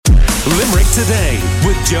Limerick Today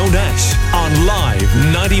with Joe Nash on Live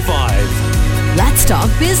 95. Let's talk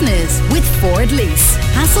business with Ford Lease.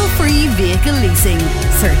 Hassle-free vehicle leasing.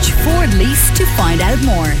 Search Ford Lease to find out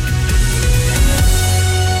more.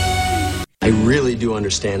 I really do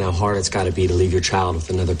understand how hard it's got to be to leave your child with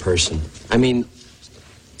another person. I mean,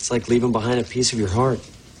 it's like leaving behind a piece of your heart.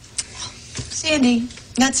 Sandy,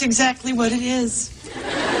 that's exactly what it is.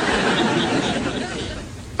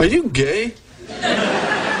 Are you gay?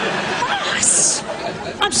 Ross!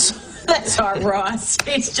 That's our Ross.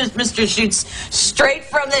 He's just Mr. Shoots straight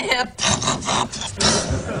from the hip.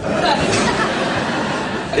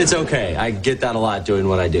 It's okay. I get that a lot doing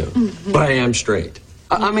what I do. Mm-hmm. But I am straight.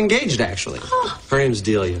 I'm engaged, actually. Her name's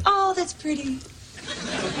Delia. Oh, that's pretty.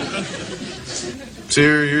 So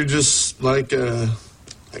you're just like a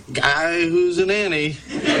guy who's a nanny.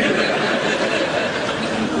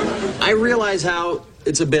 I realize how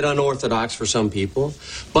it's a bit unorthodox for some people,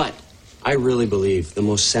 but I really believe the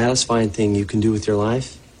most satisfying thing you can do with your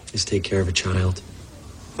life is take care of a child.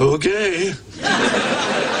 Okay.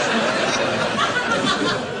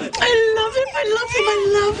 I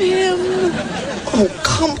love him. Oh,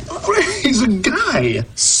 come on. He's a guy.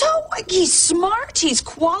 So, he's smart, he's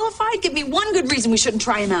qualified. Give me one good reason we shouldn't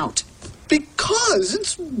try him out. Because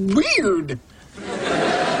it's weird.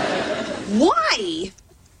 Why?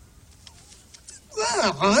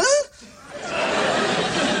 Huh?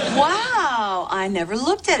 Wow, I never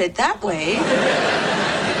looked at it that way.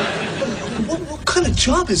 What kind of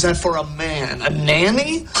job is that for a man? A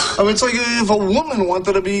nanny? I mean, it's like if a woman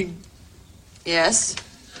wanted to be... Yes.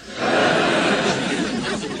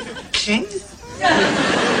 king?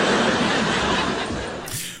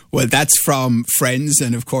 Well, that's from Friends,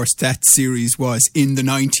 and of course that series was in the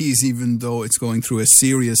 90s, even though it's going through a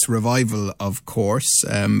serious revival, of course.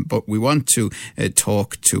 But we want to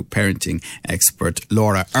talk to parenting expert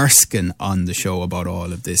Laura Erskine on the show about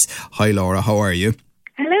all of this. Hi Laura, how are you?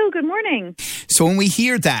 Hello, good morning. So when we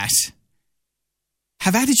hear that,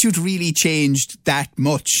 have attitude really changed that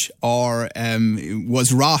much, or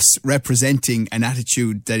was Ross representing an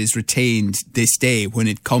attitude that is retained this day when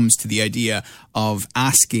it comes to the idea of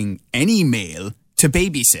asking any male to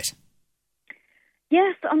babysit?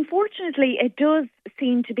 Yes, unfortunately, it does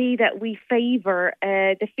seem to be that we favour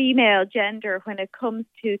the female gender when it comes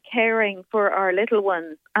to caring for our little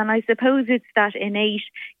ones. And I suppose it's that innate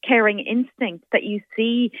caring instinct that you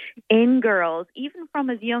see in girls, even from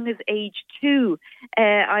as young as age 2.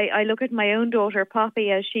 I look at my own daughter,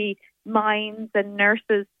 Poppy, as she minds and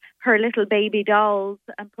nurses her little baby dolls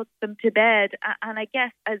and puts them to bed. And I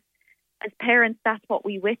guess as parents, that's what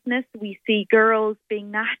we witness. We see girls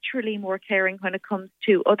being naturally more caring when it comes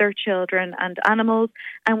to other children and animals,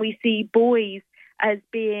 and we see boys as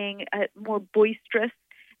being more boisterous.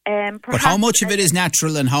 But how much of it is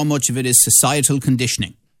natural and how much of it is societal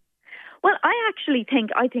conditioning? Well,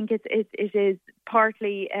 I think it is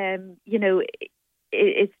partly,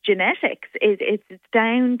 it's genetics. It's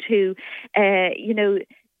down to,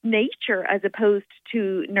 nature as opposed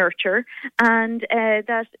to nurture, and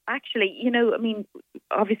that actually,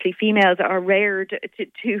 obviously females are reared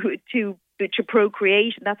to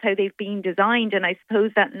procreate, and that's how they've been designed. And I suppose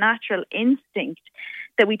that natural instinct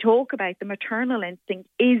that we talk about, the maternal instinct,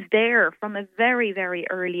 is there from a very, very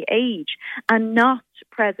early age, and not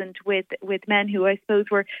present with men who I suppose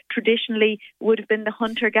were traditionally would have been the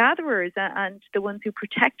hunter-gatherers and the ones who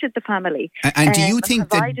protected the family. And do you think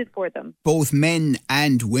provided that for them? Both men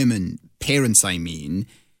and women, parents I mean,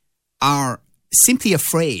 are simply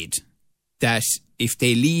afraid that if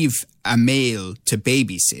they leave a male to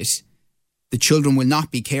babysit, the children will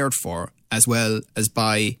not be cared for as well as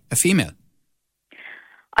by a female?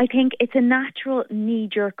 I think it's a natural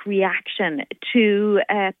knee-jerk reaction to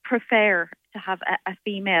prefer to have a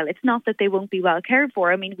female. It's not that they won't be well cared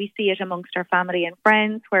for. I mean, we see it amongst our family and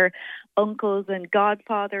friends where uncles and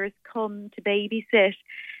godfathers come to babysit.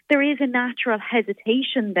 There is a natural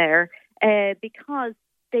hesitation there because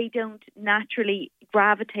they don't naturally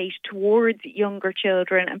gravitate towards younger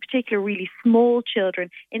children, and particularly really small children,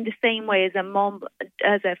 in the same way as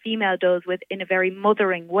a female does, in a very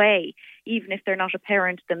mothering way, even if they're not a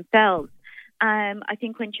parent themselves. I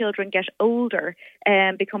think when children get older,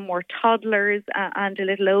 become more toddlers and a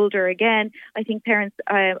little older again, I think parents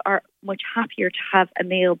are much happier to have a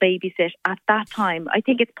male babysit at that time. I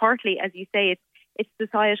think it's partly, as you say, it's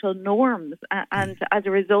societal norms, and as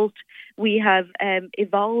a result, we have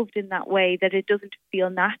evolved in that way that it doesn't feel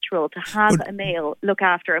natural to have a male look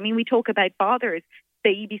after. I mean, we talk about fathers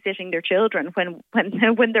babysitting their children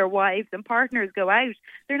when their wives and partners go out.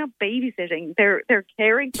 They're not babysitting; they're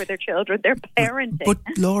caring for their children. They're parenting. But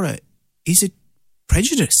Laura, is it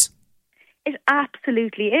prejudice? It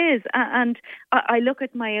absolutely is. And I look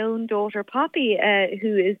at my own daughter, Poppy,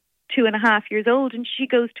 who is 2.5 years old, and she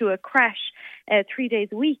goes to a creche 3 days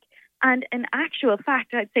a week. And in actual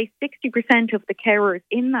fact, I'd say 60% of the carers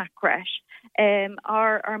in that creche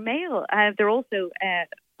are male. They're also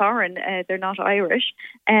foreign, they're not Irish,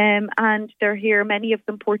 and they're here, many of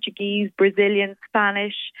them Portuguese, Brazilian,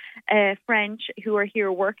 Spanish, French, who are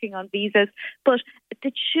here working on visas. But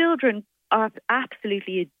the children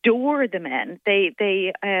absolutely adore the men.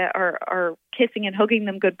 They are kissing and hugging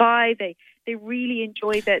them goodbye. They really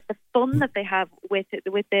enjoy the fun that they have with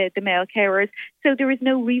the male carers. So there is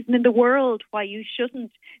no reason in the world why you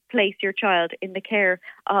shouldn't place your child in the care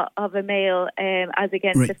of a male as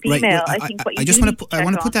against a female. Right. I think I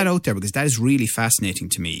want to put that out there because that is really fascinating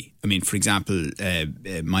to me. I mean, for example,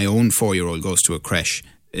 my own 4-year-old goes to a creche.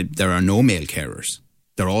 There are no male carers.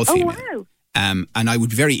 They're all female. Oh, wow. And I would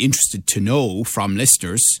be very interested to know from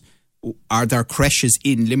listeners, are there creches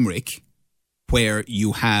in Limerick where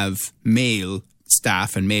you have male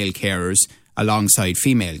staff and male carers alongside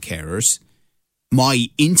female carers? My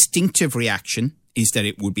instinctive reaction is that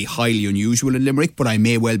it would be highly unusual in Limerick, but I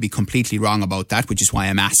may well be completely wrong about that, which is why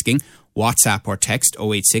I'm asking. WhatsApp or text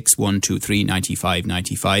 086 123 95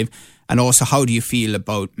 95. And also, how do you feel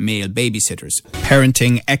about male babysitters?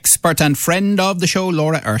 Parenting expert and friend of the show,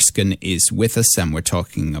 Laura Erskine, is with us, and we're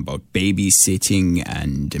talking about babysitting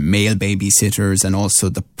and male babysitters and also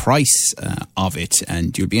the price of it.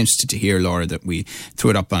 And you'll be interested to hear, Laura, that we threw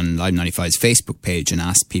it up on Live 95's Facebook page and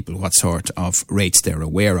asked people what sort of rates they're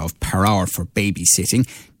aware of per hour for babysitting.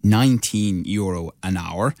 €19 an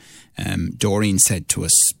hour. Doreen said to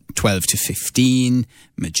us 12 to 15.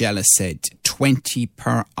 Magella said 20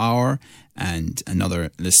 per hour. And another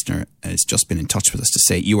listener has just been in touch with us to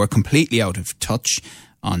say, you are completely out of touch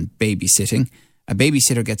on babysitting. A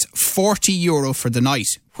babysitter gets €40 for the night.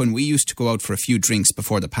 When we used to go out for a few drinks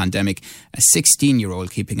before the pandemic, a 16-year-old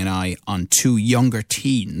keeping an eye on 2 younger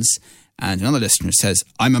teens. And another listener says,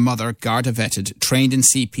 I'm a mother, Garda vetted, trained in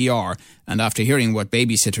CPR, and after hearing what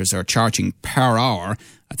babysitters are charging per hour,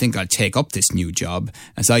 I think I'll take up this new job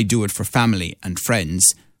as I do it for family and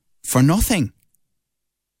friends for nothing.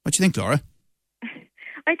 What do you think, Laura?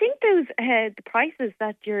 I think those the prices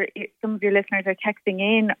that some of your listeners are texting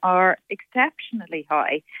in are exceptionally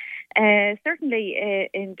high. Certainly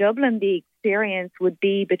in Dublin, the experience would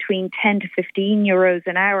be between 10 to 15 euros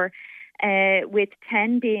an hour. With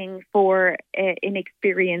 10 being for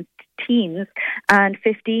inexperienced teens and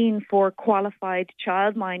 15 for qualified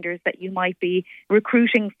childminders that you might be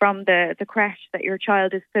recruiting from the creche that your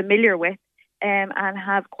child is familiar with and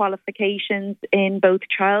have qualifications in both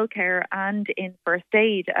childcare and in first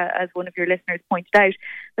aid, as one of your listeners pointed out.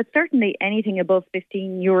 But certainly anything above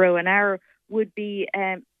 €15 an hour would be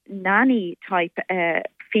nanny type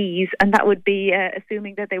fees, and that would be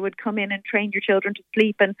assuming that they would come in and train your children to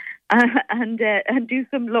sleep and do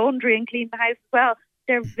some laundry and clean the house as well.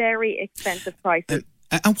 They're very expensive prices.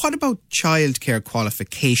 And what about childcare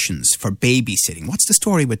qualifications for babysitting? What's the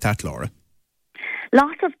story with that, Laura?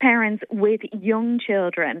 Lots of parents with young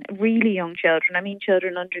children, really young children, I mean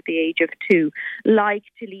children under the age of 2, like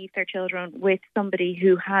to leave their children with somebody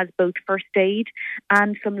who has both first aid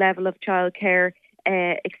and some level of childcare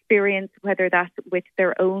experience, whether that's with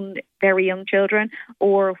their own very young children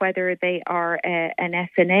or whether they are an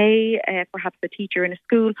SNA, perhaps a teacher in a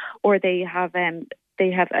school, or they have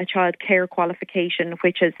a child care qualification,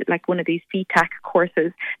 which is like one of these CTAC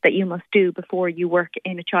courses that you must do before you work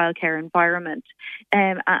in a childcare environment.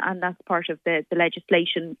 And that's part of the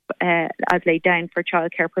legislation as laid down for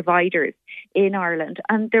childcare providers in Ireland.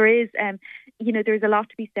 And there is, there's a lot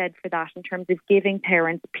to be said for that in terms of giving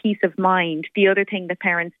parents peace of mind. The other thing that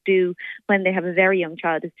parents do when they have a very young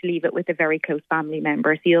child is to leave it with a very close family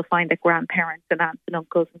member. So you'll find that grandparents and aunts and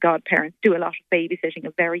uncles and godparents do a lot of babysitting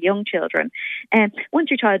of very young children. And once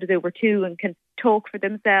your child is over 2 and can talk for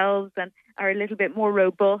themselves and are a little bit more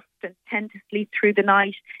robust and tend to sleep through the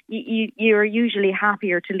night, you're usually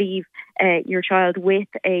happier to leave your child with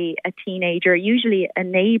a teenager, usually a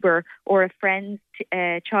neighbour or a friend's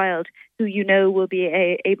child who you know will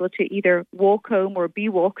be able to either walk home or be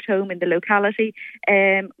walked home in the locality,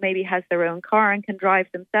 maybe has their own car and can drive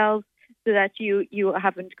themselves, so that you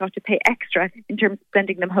haven't got to pay extra in terms of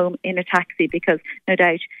sending them home in a taxi, because no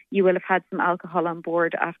doubt you will have had some alcohol on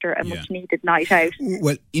board after a much needed night out.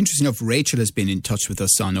 Well, interesting enough, Rachel has been in touch with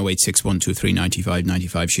us on 086 123 95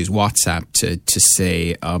 95. She's WhatsApped to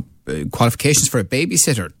say qualifications for a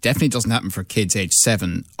babysitter definitely doesn't happen for kids age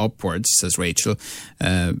 7 upwards, says Rachel.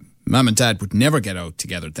 Mum and Dad would never get out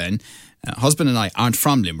together then. Husband and I aren't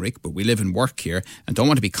from Limerick, but we live and work here and don't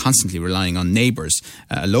want to be constantly relying on neighbours.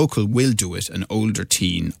 A local will do it, an older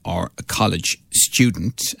teen or a college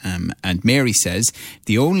student. And Mary says,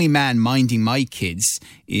 the only man minding my kids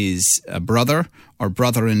is a brother or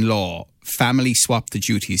brother-in-law. Family swap the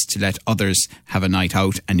duties to let others have a night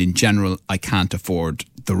out, and in general, I can't afford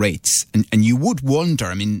the rates. And you would wonder,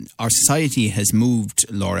 I mean, our society has moved,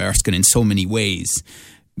 Laura Erskine, in so many ways,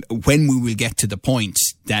 when we will get to the point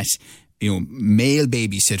that, you know, male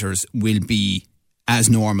babysitters will be as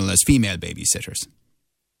normal as female babysitters.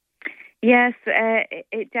 Yes,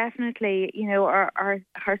 it definitely, you know, our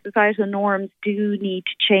societal norms do need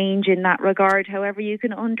to change in that regard. However, you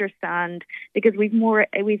can understand, because we've more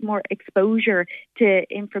exposure to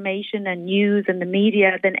information and news and the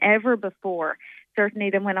media than ever before, certainly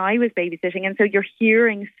than when I was babysitting. And so you're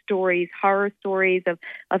hearing stories, horror stories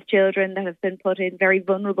of children that have been put in very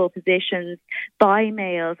vulnerable positions by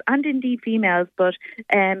males and indeed females. But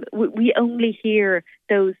we only hear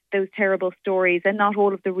those terrible stories and not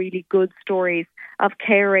all of the really good stories of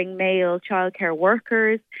caring male childcare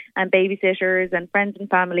workers and babysitters and friends and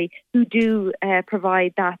family who do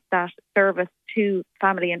provide that service to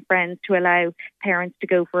family and friends to allow parents to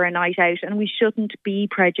go for a night out. And we shouldn't be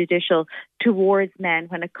prejudicial towards men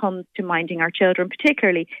when it comes to minding our children,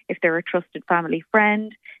 particularly if they're a trusted family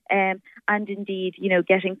friend. And indeed, you know,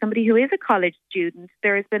 getting somebody who is a college student.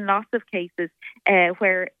 There has been lots of cases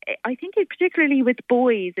where I think particularly with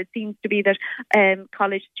boys, it seems to be that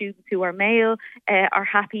college students who are male are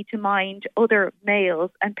happy to mind other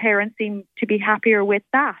males, and parents seem to be happier with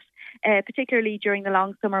that. Particularly during the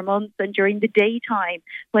long summer months and during the daytime,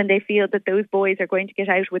 when they feel that those boys are going to get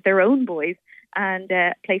out with their own boys and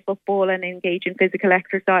play football and engage in physical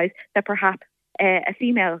exercise that perhaps a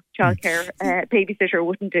female childcare babysitter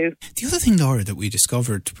wouldn't do. The other thing, Laura, that we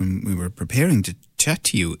discovered when we were preparing to chat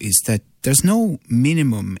to you is that there's no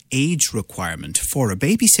minimum age requirement for a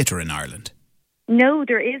babysitter in Ireland. No,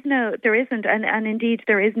 there isn't. And indeed,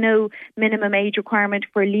 there is no minimum age requirement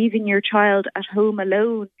for leaving your child at home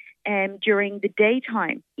alone during the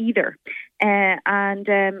daytime either. And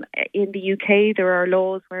in the UK, there are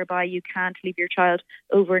laws whereby you can't leave your child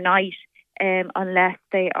overnight unless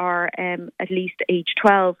they are at least age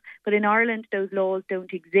 12. But in Ireland, those laws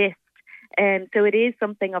don't exist. So it is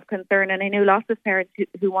something of concern. And I know lots of parents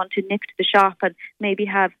who want to nip to the shop and maybe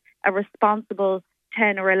have a responsible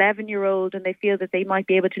 10 or 11-year-old, and they feel that they might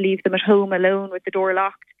be able to leave them at home alone with the door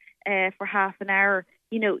locked for half an hour.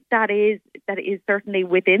 You know, that is certainly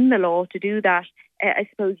within the law to do that. I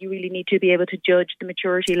suppose you really need to be able to judge the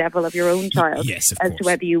maturity level of your own child as to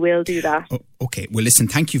whether you will do that. Okay. Well, listen,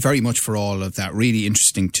 thank you very much for all of that. Really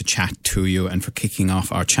interesting to chat to you and for kicking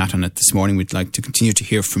off our chat on it this morning. We'd like to continue to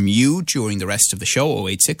hear from you during the rest of the show.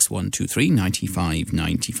 086 123 95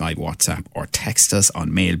 95 WhatsApp or text us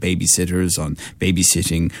on male babysitters, on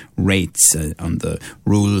babysitting rates, on the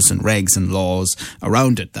rules and regs and laws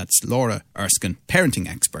around it. That's Laura Erskine, parenting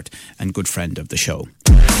expert and good friend of the show.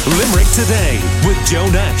 Limerick Today with Joe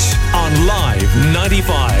Nash on Live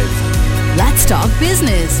 95. Let's talk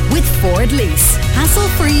business with Ford Lease.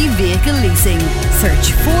 Hassle-free vehicle leasing.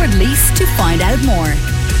 Search Ford Lease to find out more.